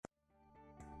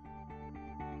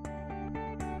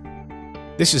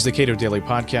This is the Cato Daily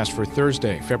Podcast for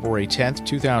Thursday, February 10th,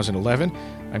 2011.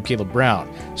 I'm Caleb Brown.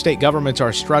 State governments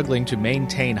are struggling to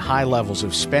maintain high levels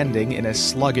of spending in a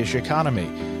sluggish economy.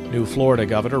 New Florida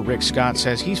Governor Rick Scott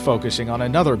says he's focusing on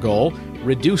another goal,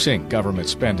 reducing government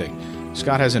spending.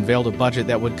 Scott has unveiled a budget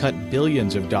that would cut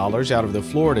billions of dollars out of the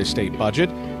Florida state budget.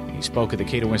 He spoke at the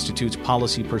Cato Institute's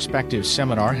Policy Perspectives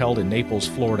seminar held in Naples,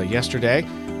 Florida yesterday.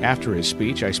 After his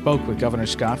speech, I spoke with Governor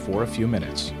Scott for a few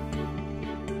minutes.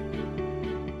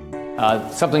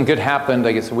 Something good happened,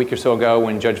 I guess, a week or so ago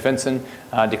when Judge Vinson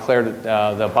declared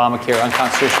the Obamacare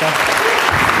unconstitutional.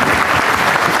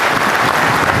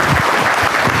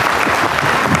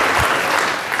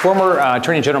 Former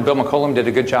Attorney General Bill McCollum did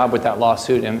a good job with that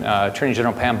lawsuit, and Attorney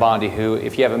General Pam Bondi, who,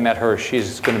 if you haven't met her,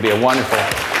 she's going to be a wonderful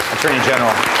Attorney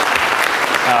General.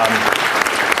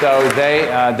 So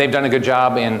they've done a good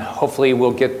job, and hopefully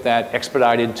we'll get that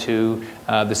expedited to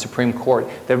the Supreme Court.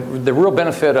 The real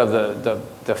benefit of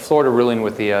the Florida ruling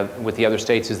with the other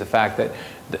states is the fact that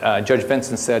Judge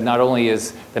Vinson said not only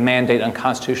is the mandate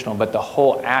unconstitutional, but the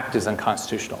whole act is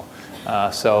unconstitutional.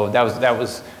 So that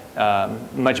was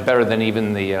much better than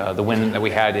even the win that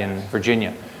we had in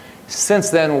Virginia.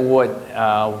 Since then, what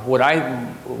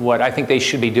I think they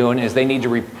should be doing is they need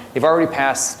to. They've already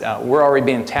passed. We're already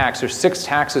being taxed. There's 6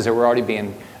 taxes that we're already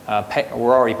paying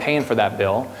for that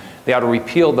bill. They ought to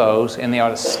repeal those, and they ought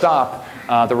to stop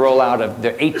the rollout of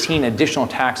the 18 additional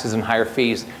taxes and higher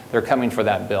fees that are coming for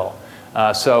that bill.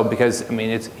 Because I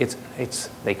mean,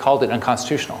 they called it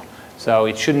unconstitutional. So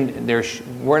it shouldn't.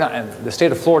 We're not. The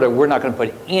state of Florida. We're not going to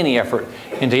put any effort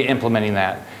into implementing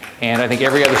that. And I think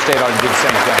every other state ought to do the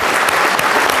same thing.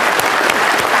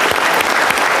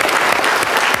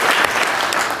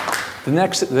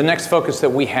 The next focus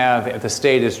that we have at the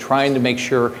state is trying to make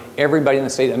sure everybody in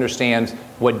the state understands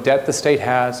what debt the state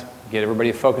has, get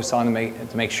everybody focused on to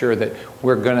make sure that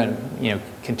we're going to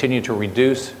continue to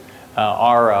reduce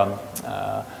our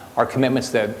commitments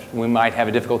that we might have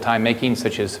a difficult time making,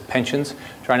 such as pensions,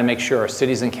 trying to make sure our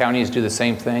cities and counties do the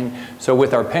same thing. So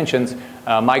with our pensions,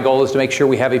 my goal is to make sure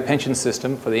we have a pension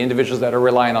system for the individuals that are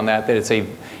relying on that it's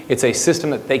a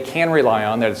system that they can rely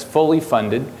on, that it's fully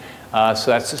funded. So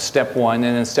that's step one.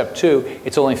 And then step two,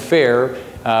 it's only fair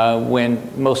when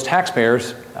most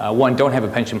taxpayers, don't have a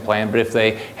pension plan, but if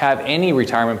they have any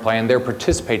retirement plan, they're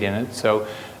participating in it. So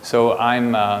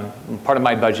I'm part of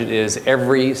my budget is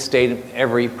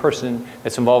every person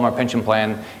that's involved in our pension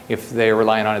plan, if they're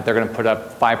relying on it, they're going to put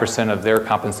up 5% of their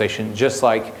compensation, just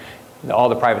like all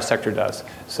the private sector does.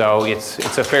 So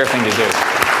it's a fair thing to do.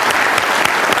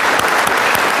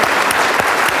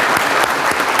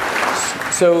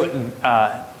 So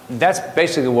that's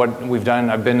basically what we've done.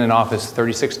 I've been in office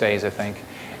 36 days, I think.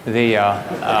 But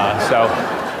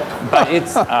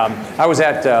it's. I was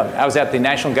at the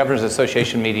National Governors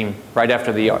Association meeting right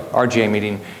after the RGA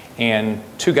meeting, and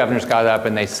 2 governors got up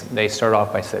and they started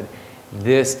off by saying,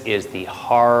 "This is the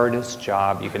hardest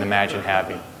job you can imagine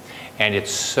having, and it's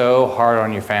so hard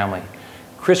on your family."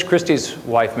 Chris Christie's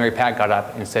wife, Mary Pat, got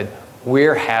up and said,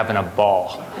 "We're having a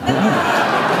ball,"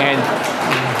 and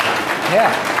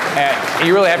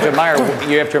you really have to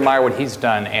admire what he's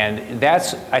done, and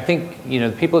that's, I think, the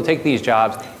people that take these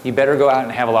jobs, you better go out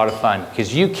and have a lot of fun,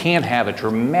 because you can have a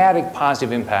dramatic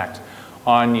positive impact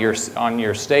on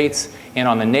your states and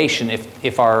on the nation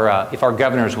if our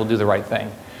governors will do the right thing.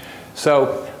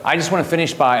 So I just want to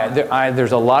finish by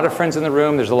there's a lot of friends in the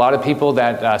room. There's a lot of people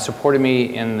that supported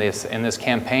me in this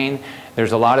campaign.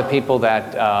 There's a lot of people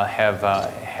that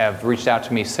have reached out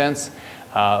to me since.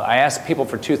 I asked people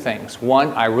for 2 things.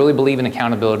 One, I really believe in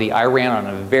accountability. I ran on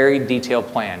a very detailed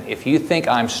plan. If you think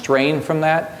I'm straying from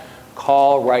that,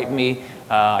 write me.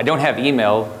 I don't have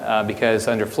email because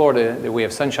under Florida we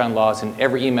have sunshine laws, and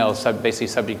every email is basically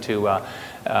subject to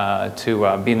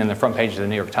being in the front page of the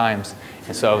New York Times.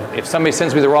 And so if somebody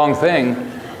sends me the wrong thing,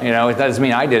 it doesn't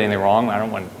mean I did anything wrong. I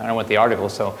don't want the article.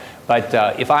 But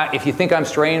if you think I'm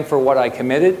straying for what I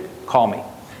committed, call me.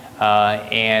 But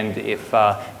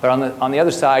on the other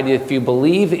side, if you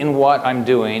believe in what I'm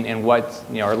doing and what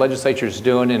our legislature is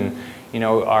doing and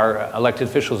our elected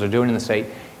officials are doing in the state,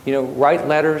 write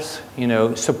letters,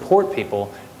 support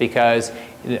people, because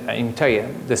I can tell you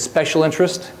the special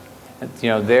interest,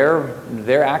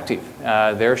 they're active,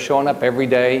 they're showing up every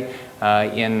day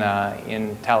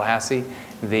in Tallahassee.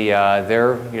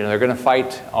 They're going to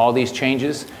fight all these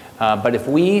changes, but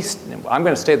I'm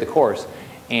going to stay the course,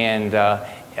 and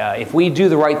if we do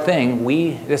the right thing,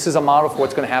 this is a model for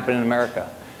what's going to happen in America.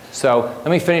 So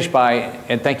let me finish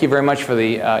and thank you very much for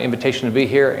the invitation to be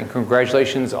here, and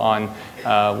congratulations on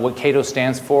what Cato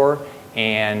stands for,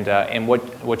 and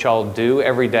what y'all do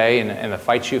every day, and the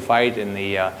fights you fight, and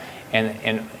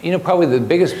And probably the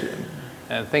biggest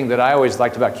thing that I always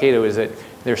liked about Cato is that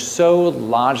they're so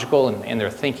logical in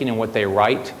their thinking and what they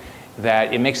write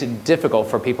that it makes it difficult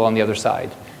for people on the other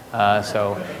side.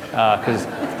 Because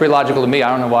it's pretty logical to me. I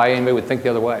don't know why anybody would think the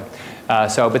other way.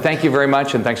 But thank you very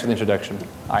much, and thanks for the introduction.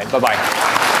 All right, bye-bye.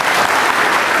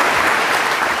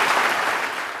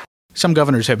 Some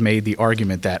governors have made the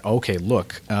argument that, okay,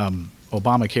 look,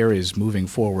 Obamacare is moving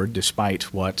forward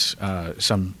despite what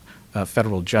some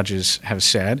federal judges have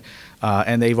said.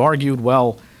 And they've argued,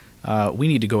 well, we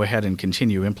need to go ahead and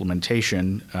continue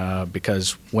implementation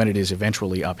because when it is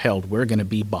eventually upheld, we're going to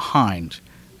be behind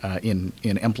in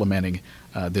implementing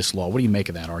this law. What do you make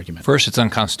of that argument? First, it's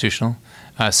unconstitutional.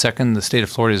 Second, the state of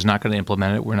Florida is not going to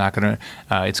implement it. We're not going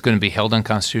to. It's going to be held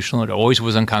unconstitutional. It always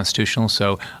was unconstitutional.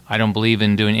 So I don't believe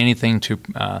in doing anything to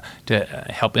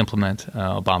help implement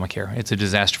Obamacare. It's a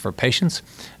disaster for patients,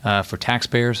 for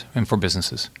taxpayers, and for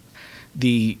businesses.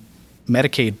 The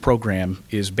Medicaid program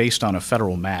is based on a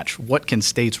federal match. What can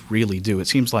states really do? It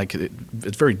seems like it's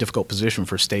a very difficult position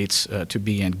for states to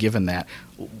be in, given that.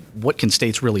 What can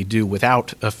states really do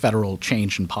without a federal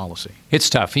change in policy? It's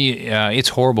tough. It's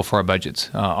horrible for our budgets,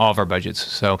 all of our budgets.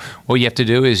 So what you have to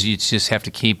do is you just have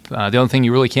to keep the only thing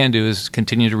you really can do is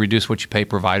continue to reduce what you pay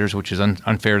providers, which is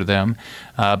unfair to them.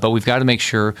 But we've got to make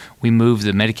sure we move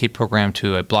the Medicaid program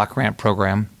to a block grant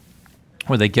program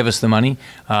where they give us the money.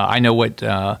 I know what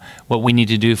we need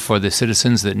to do for the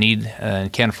citizens that need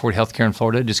and can't afford health care in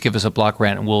Florida. Just give us a block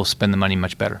grant and we'll spend the money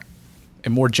much better.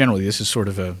 And more generally, this is sort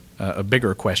of a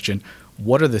bigger question.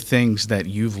 What are the things that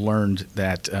you've learned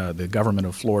that the government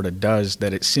of Florida does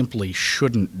that it simply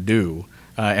shouldn't do?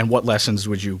 And what lessons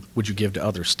would you give to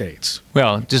other states?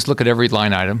 Well, just look at every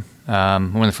line item.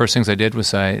 One of the first things I did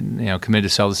was I committed to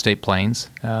sell the state planes.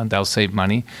 That'll save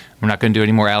money. We're not going to do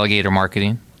any more alligator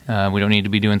marketing. We don't need to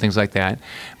be doing things like that.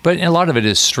 But a lot of it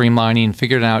is streamlining,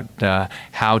 figuring out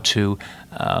how to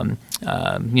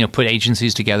put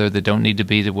agencies together that don't need to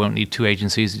be, that won't need two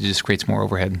agencies. It just creates more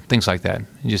overhead, things like that.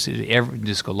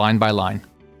 Just go line by line.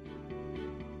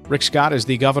 Rick Scott is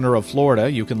the governor of Florida.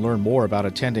 You can learn more about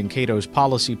attending Cato's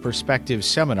Policy Perspectives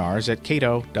seminars at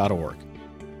cato.org.